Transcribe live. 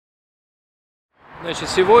Значит,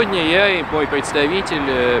 сегодня я и мой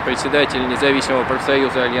представитель, председатель независимого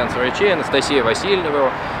профсоюза Альянса врачей Анастасия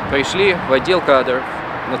Васильева пришли в отдел кадров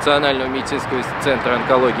Национального медицинского центра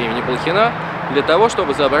онкологии имени Блохина для того,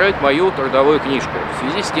 чтобы забрать мою трудовую книжку в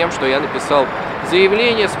связи с тем, что я написал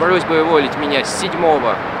заявление с просьбой уволить меня с 7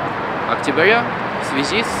 октября в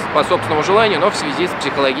связи по собственному желанию, но в связи с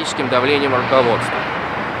психологическим давлением руководства.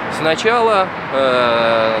 Сначала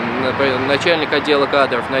начальник отдела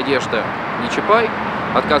кадров Надежда Нечапай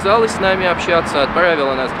отказалась с нами общаться,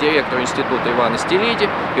 отправила нас к директору института Ивана Стелиди.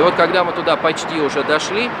 И вот когда мы туда почти уже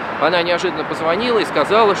дошли, она неожиданно позвонила и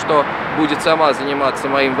сказала, что будет сама заниматься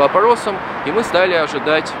моим вопросом, и мы стали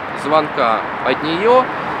ожидать звонка от нее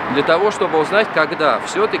для того, чтобы узнать, когда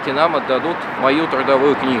все-таки нам отдадут мою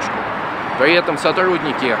трудовую книжку. При этом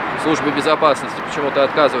сотрудники службы безопасности почему-то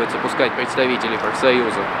отказываются пускать представителей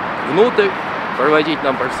профсоюза внутрь, проводить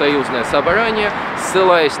нам профсоюзное собрание,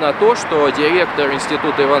 ссылаясь на то, что директор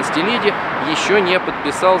института Иван Стелиди еще не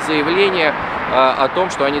подписал заявление о том,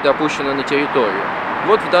 что они допущены на территорию.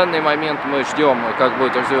 Вот в данный момент мы ждем, как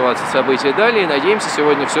будут развиваться события далее, и надеемся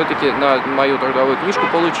сегодня все-таки на мою трудовую книжку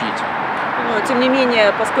получить. Но, тем не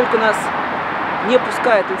менее, поскольку нас не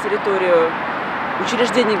пускают на территорию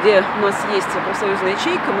учреждений, где у нас есть профсоюзная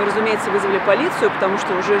ячейка, мы, разумеется, вызвали полицию, потому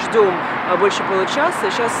что уже ждем больше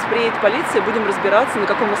получаса. Сейчас приедет полиция, будем разбираться, на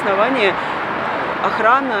каком основании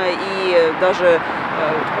охрана и даже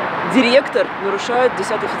директор нарушают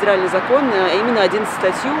 10-й федеральный закон, а именно 11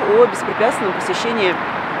 статью о беспрепятственном посещении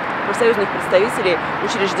профсоюзных представителей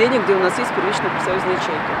учреждений, где у нас есть первичная профсоюзная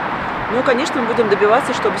ячейка. Ну, конечно, мы будем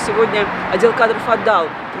добиваться, чтобы сегодня отдел кадров отдал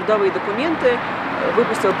трудовые документы,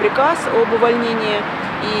 выпустил приказ об увольнении,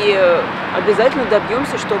 и обязательно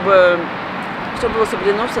добьемся, чтобы все было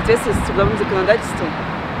соблюдено в соответствии с трудовым законодательством.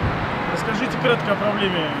 Расскажите кратко о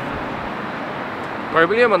проблеме.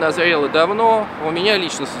 Проблема назрела давно. У меня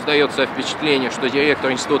лично создается впечатление, что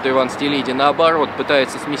директор института Иван Стелиди, наоборот,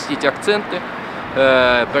 пытается сместить акценты,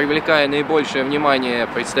 привлекая наибольшее внимание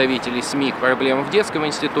представителей СМИ к проблемам в детском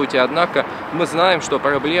институте. Однако мы знаем, что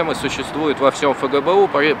проблемы существуют во всем ФГБУ.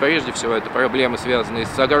 Прежде всего, это проблемы, связанные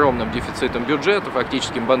с огромным дефицитом бюджета,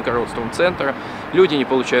 фактическим банкротством центра. Люди не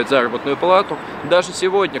получают заработную плату. Даже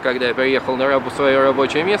сегодня, когда я приехал на свое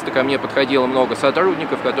рабочее место, ко мне подходило много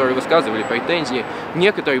сотрудников, которые высказывали претензии.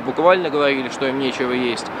 Некоторые буквально говорили, что им нечего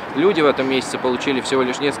есть. Люди в этом месяце получили всего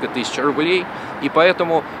лишь несколько тысяч рублей. И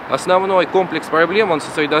поэтому основной комплекс проблем, он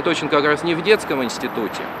сосредоточен как раз не в детском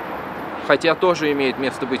институте, хотя тоже имеет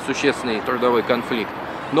место быть существенный трудовой конфликт,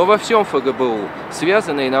 но во всем ФГБУ,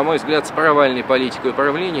 связанный, на мой взгляд, с провальной политикой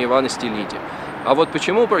управления Ивана Стелиди. А вот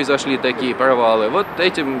почему произошли такие провалы, вот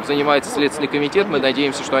этим занимается Следственный комитет, мы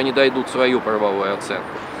надеемся, что они дойдут свою правовую оценку.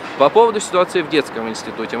 По поводу ситуации в детском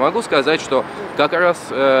институте могу сказать, что как раз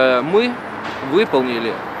мы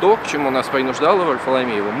выполнили то, к чему нас принуждала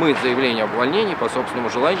Варфоломеева. Мы заявление об увольнении по собственному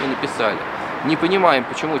желанию написали. Не понимаем,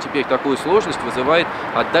 почему теперь такую сложность вызывает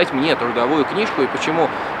отдать мне трудовую книжку и почему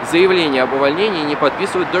заявление об увольнении не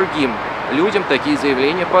подписывают другим людям, такие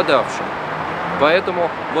заявления подавшим.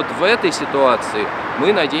 Поэтому вот в этой ситуации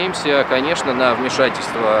мы надеемся, конечно, на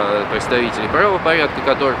вмешательство представителей правопорядка,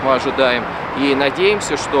 которых мы ожидаем, и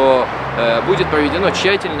надеемся, что будет проведено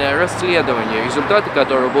тщательное расследование, результаты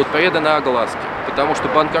которого будут преданы огласке. Потому что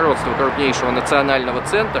банкротство крупнейшего национального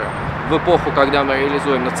центра в эпоху, когда мы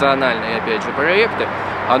реализуем национальные, опять же, проекты,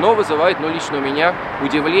 оно вызывает, ну, лично у меня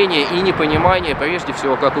удивление и непонимание, прежде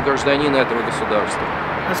всего, как у гражданина этого государства.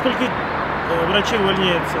 А сколько врачей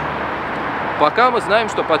увольняется? Пока мы знаем,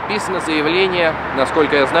 что подписано заявление,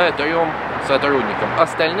 насколько я знаю, 3 сотрудникам.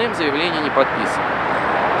 Остальным заявление не подписано.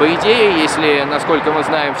 По идее, если, насколько мы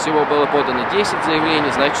знаем, всего было подано 10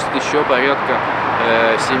 заявлений, значит, еще порядка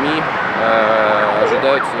 7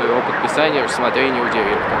 ожидают своего подписания и рассмотрения у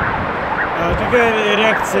директора. А какая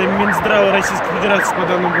реакция Минздрава Российской Федерации по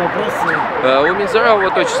данному вопросу? У Минздрава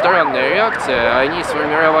вот очень странная реакция. Они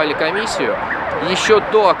сформировали комиссию. Еще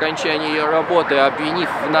до окончания ее работы, обвинив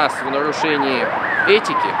нас в нарушении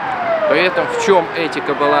этики, при этом в чем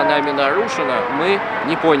этика была нами нарушена, мы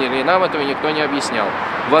не поняли, и нам этого никто не объяснял.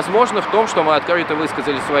 Возможно, в том, что мы открыто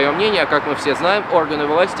высказали свое мнение, а как мы все знаем, органы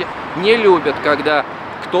власти не любят, когда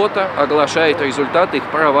кто-то оглашает результаты их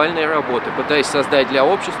провальной работы, пытаясь создать для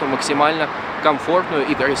общества максимально комфортную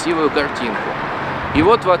и красивую картинку. И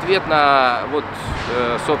вот в ответ на,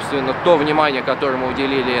 собственно, то внимание, которое мы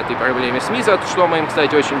уделили этой проблеме СМИ, за что мы им,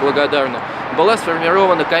 кстати, очень благодарны, была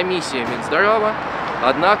сформирована комиссия Минздрава,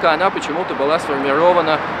 однако она почему-то была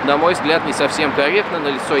сформирована, на мой взгляд, не совсем корректно,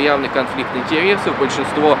 налицо явный конфликт интересов.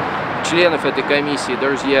 Большинство членов этой комиссии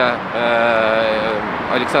друзья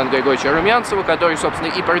Александра Григорьевича Румянцева, который, собственно,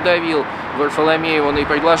 и продавил Варфоломеева, он и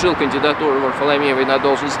предложил кандидатуру Варфоломеевой на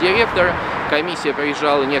должность директора. Комиссия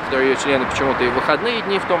приезжала, некоторые ее члены почему-то и в выходные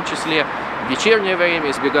дни в том числе, в вечернее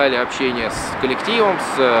время, избегали общения с коллективом,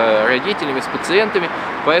 с родителями, с пациентами.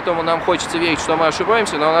 Поэтому нам хочется верить, что мы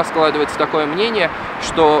ошибаемся, но у нас складывается такое мнение,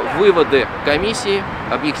 что выводы комиссии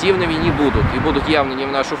объективными не будут и будут явно не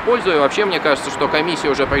в нашу пользу. И вообще, мне кажется, что комиссия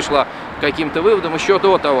уже пришла к каким-то выводам еще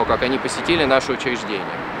до того, как они посетили наше учреждение.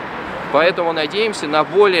 Поэтому надеемся на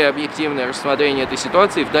более объективное рассмотрение этой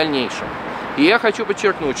ситуации в дальнейшем. И я хочу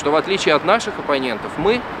подчеркнуть, что в отличие от наших оппонентов,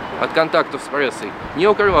 мы от контактов с прессой не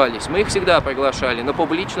укрывались. Мы их всегда приглашали на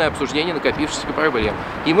публичное обсуждение накопившихся проблем.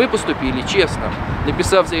 И мы поступили честно,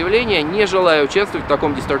 написав заявление, не желая участвовать в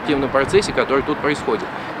таком деструктивном процессе, который тут происходит.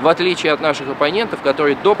 В отличие от наших оппонентов,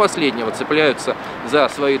 которые до последнего цепляются за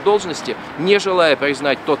свои должности, не желая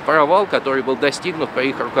признать тот провал, который был достигнут при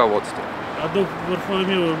их руководстве. А до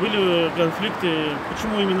Варфоломеева были конфликты?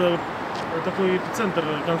 Почему именно такой эпицентр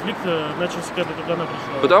конфликта начался, когда только она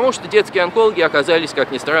пришла? Потому что детские онкологи оказались, как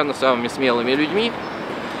ни странно, самыми смелыми людьми.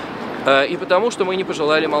 И потому что мы не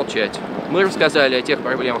пожелали молчать. Мы рассказали о тех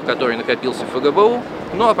проблемах, которые накопился в ФГБУ,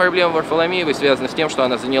 ну а проблема Варфоломеевой связана с тем, что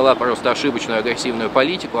она заняла просто ошибочную агрессивную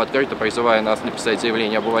политику, открыто призывая нас написать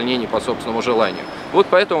заявление об увольнении по собственному желанию. Вот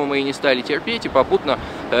поэтому мы и не стали терпеть, и попутно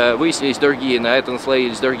выяснились другие, на это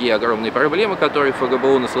наслоились другие огромные проблемы, которые в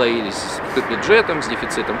ФГБУ наслоились с бюджетом, с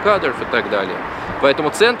дефицитом кадров и так далее. Поэтому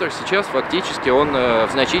центр сейчас фактически он в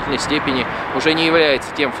значительной степени уже не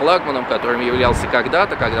является тем флагманом, которым являлся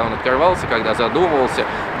когда-то, когда он открывался, когда задумывался.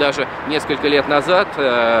 Даже несколько лет назад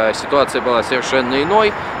ситуация была совершенно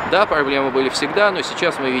иной. Да, проблемы были всегда, но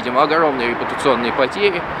сейчас мы видим огромные репутационные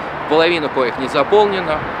потери, половина коих не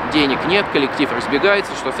заполнена, денег нет, коллектив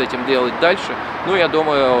разбегается, что с этим делать дальше. Ну, я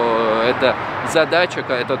думаю, это задача,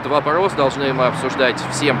 этот вопрос должны мы обсуждать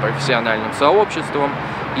всем профессиональным сообществом.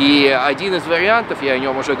 И один из вариантов, я о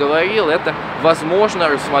нем уже говорил, это возможно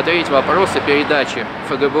рассмотреть вопрос о передаче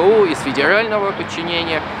ФГБУ из федерального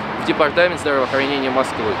подчинения в Департамент здравоохранения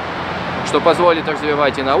Москвы, что позволит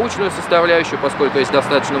развивать и научную составляющую, поскольку есть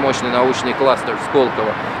достаточно мощный научный кластер в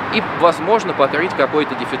Сколково, и, возможно, покрыть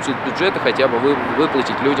какой-то дефицит бюджета, хотя бы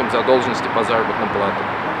выплатить людям задолженности по заработным платам.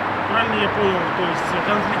 Правильно я понял, то есть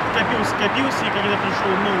конфликт копился, и когда пришел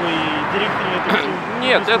новый директор, это все...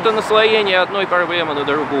 Нет, это наслоение одной проблемы на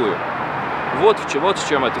другую. Вот с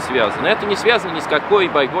чем это связано. Это не связано ни с какой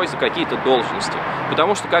борьбой за какие-то должности.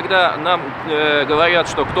 Потому что когда нам говорят,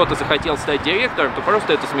 что кто-то захотел стать директором, то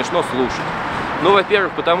просто это смешно слушать. Ну,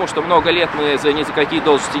 во-первых, потому что много лет мы ни за какие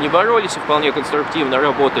должности не боролись и вполне конструктивно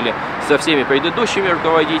работали со всеми предыдущими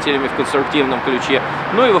руководителями в конструктивном ключе.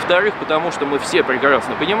 Ну и во-вторых, потому что мы все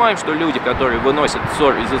прекрасно понимаем, что люди, которые выносят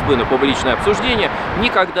ссор из избы на публичное обсуждение,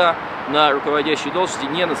 никогда на руководящие должности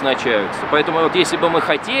не назначаются. Поэтому вот если бы мы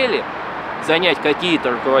хотели занять какие-то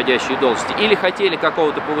руководящие должности или хотели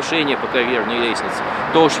какого-то повышения по карьерной лестнице,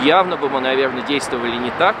 то уж явно бы мы, наверное, действовали не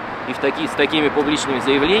так и с такими публичными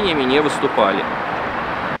заявлениями не выступали.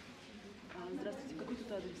 Здравствуйте, какой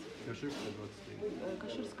тут адрес? Каширская, 23.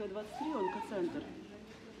 Каширская, 23, онкоцентр.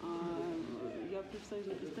 Я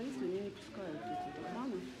профсоюзный представитель, меня не пускают тут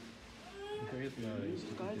охрану. Конкретно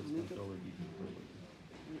институт онкологии.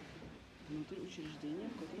 Внутри учреждения,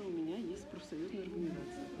 в котором у меня есть профсоюзная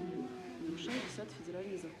организация. Нарушает 10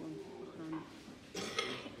 федеральный закон охраны.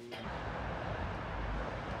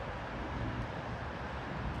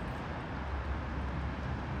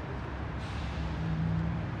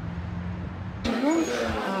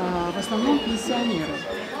 В основном пенсионеры.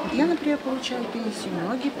 Вот я, например, получаю пенсию,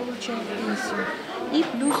 многие получают пенсию, и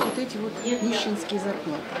плюс вот эти вот нищенские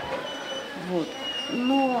зарплаты. Вот.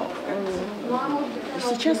 Но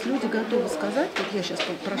сейчас люди готовы сказать, вот я сейчас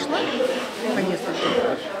прошла по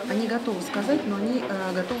нескольким, они готовы сказать, но они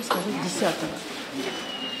готовы сказать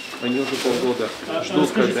 10-го. Они уже полгода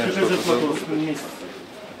ждут, когда им что-то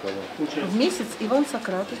в месяц Иван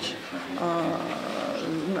Сократович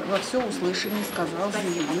во всеуслышание сказал,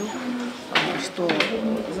 заявил, что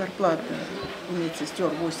зарплата медсестер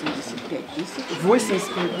 85 тысяч.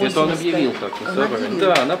 85. Это он объявил так?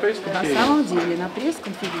 Да, на пресс-конференции. На самом деле, на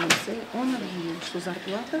пресс-конференции он объявил, что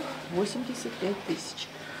зарплата 85 тысяч.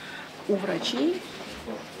 У врачей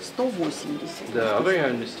 180. Да, а в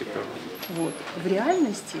реальности как? Вот. В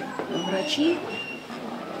реальности врачи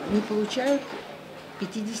не получают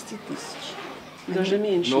 50 тысяч. Даже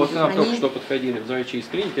меньше. Ну вот к нам только что подходили врачи из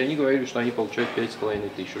клиники, они говорили, что они получают 5,5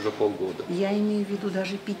 тысяч уже полгода. Я имею в виду,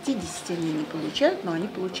 даже 50 они не получают, но они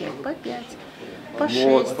получают по 5. по 6,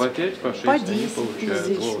 Вот, по 5, по 6 по они 10 получают.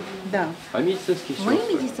 тысяч. Вот. Да. А медицинские Мы,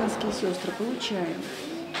 сестры? медицинские сестры, получаем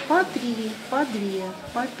по 3, по 2,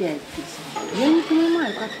 по 5 тысяч. Я не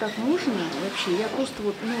понимаю, как так можно вообще. Я просто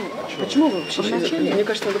вот, Почему вы вообще? Вначале- Мне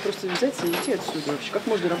кажется, надо просто взять и идти отсюда вообще. Как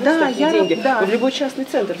можно работать Да, за такие деньги? да. Вы в любой частный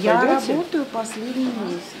центр я пойдете? работаю последний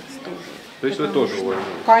месяц тоже. То есть вы Потому тоже что-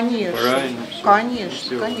 увольняете? Конечно, Правильно, всё. конечно,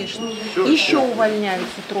 Всё. конечно. Всё, Еще всё.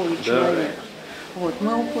 увольняются 3 Да. человек. Вот,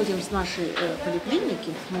 мы уходим с нашей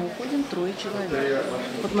поликлиники, мы уходим 3 человек.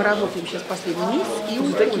 Вот мы работаем сейчас последний месяц и За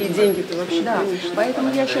уходим. такие деньги-то вообще, Да, конечно.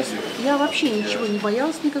 поэтому я вообще ничего не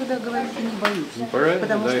боялась никогда говорить и не боюсь. правильно,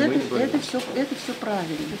 Потому да, что и мы не боимся. это все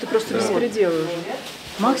правильно. Это просто беспредел уже.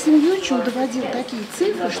 Максим Юрьевич, он доводил такие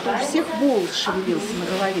цифры, что у всех волос шевелился на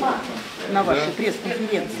голове на вашей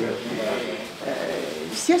пресс-конференции.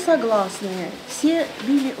 Все согласные, все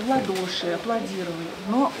били в ладоши, аплодировали,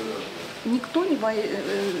 но никто не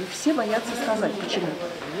все боятся сказать почему-то.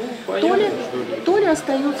 То ли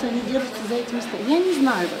остаются, они держатся за эти места. Я не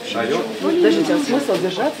знаю вообще. Почему. То ли Подождите, а не смысл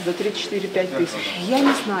держаться за 3-4-5 тысяч? Я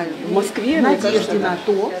не знаю. В Москве, в мне надежде кажется, на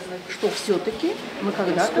то, что все-таки мы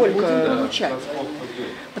когда-то Сколько? будем получать.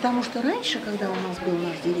 Потому что раньше, когда у нас был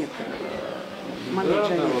наш директор, Мамед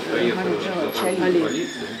Джавид,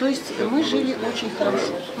 то есть мы жили очень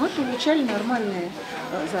хорошо. Мы получали нормальные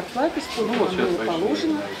зарплаты, сколько нам было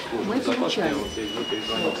положено, мы получали.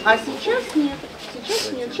 А сейчас нет.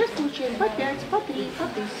 Сейчас получаем по 5, по 3, по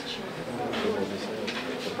 1000.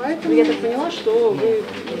 Поэтому Я так поняла, что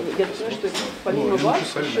помимо вас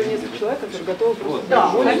еще несколько человек, которые готовы просто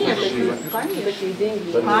такие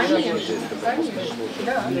деньги. Конечно.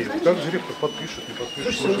 Да. Как директор подпишет, не подпишет?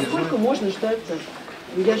 Слушайте, ну сколько можно ждать-то?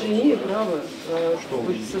 Я же имею право,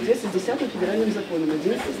 в соответствии с 10-м федеральным законом,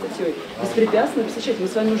 11 статьей, беспрепятственно посещать. Мы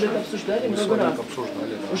с вами уже это обсуждали много раз.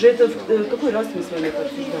 Уже это в какой раз мы с вами это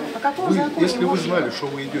обсуждали? По какому Вы, закону если вы можно? знали, что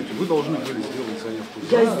вы идете, вы должны были сделать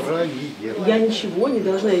заявку заранее. Я ничего не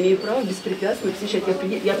должна, я имею право беспрепятственно посещать.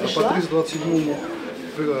 Я По пришла... 327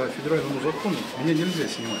 федеральному закону меня нельзя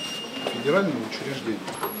снимать. Федеральному учреждению.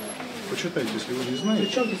 Почитайте, если вы не знаете.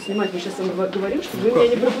 Причем тут снимать? Мы сейчас вам говорим, что вы меня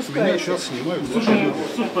не Меня пропускаете. сейчас снимают. Слушай,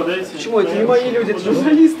 в суд подайте. Почему? Это не мои люди, это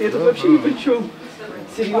журналисты, я тут вообще ни при чем.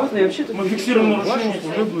 Серьезно, я вообще тут... Мы фиксируем Вашу нарушение.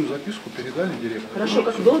 служебную записку передали директору. Хорошо,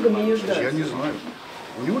 как долго мне ее ждать? Я не знаю.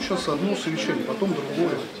 У него сейчас одно совещание, потом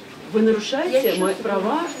другое. Вы нарушаете мои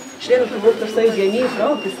права членов трудового профсоюза. Я имею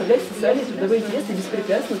право представлять социальные и трудовые интересы и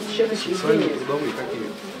беспрепятственно посещать учреждения. Социальные трудовые какие?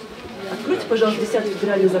 Откройте, пожалуйста, 10-й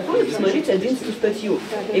федеральный закон и посмотрите 11-ю статью.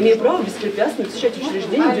 Я имею право беспрепятственно посещать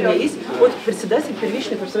учреждения, где у меня есть председатель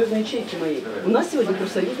первичной профсоюзной ячейки моей. У нас сегодня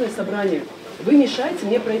профсоюзное собрание. Вы мешаете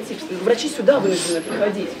мне пройти. Врачи сюда вынуждены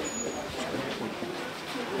приходить.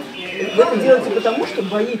 Вы это делаете потому, что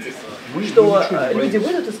боитесь, что люди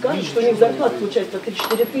выйдут и скажут, что у них зарплата получается по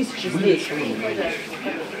 3-4 тысячи здесь.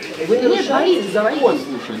 Вы нарушаете закон.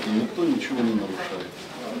 Слушайте, никто ничего не нарушает.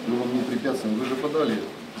 Мы вам не препятствуем, вы же подали.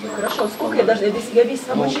 Хорошо, сколько я должна? Я весь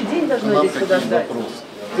рабочий день должна здесь подождать.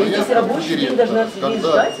 Я здесь рабочий день должна здесь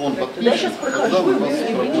ждать. Тогда я сейчас прохожу, и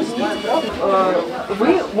вы не имеете права.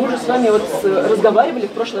 Мы уже с вами вот разговаривали,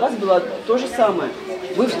 в прошлый раз было то же самое.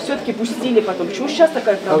 Вы все-таки пустили потом. Почему сейчас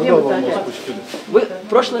такая проблема-то опять? Вы в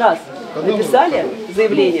прошлый раз написали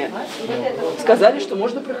заявление, сказали, что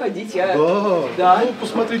можно проходить. Да. Ну,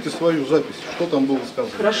 посмотрите свою запись, что там было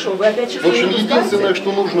сказано. Хорошо, вы опять сейчас... В общем, единственное,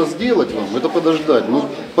 что нужно сделать вам, это подождать. Ну,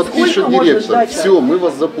 подпишет Сколько можно директор, ждать? все, мы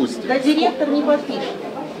вас запустим. Да директор не подпишет.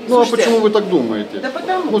 Ну, а Слушайте, почему вы так думаете? Да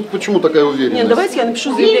потому. Ну, почему такая уверенность? Нет, давайте я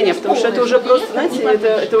напишу заявление, потому что это уже просто, знаете,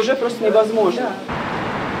 это уже просто невозможно.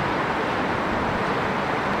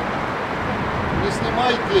 Не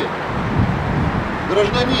снимайте!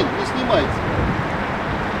 Гражданин, не снимайте!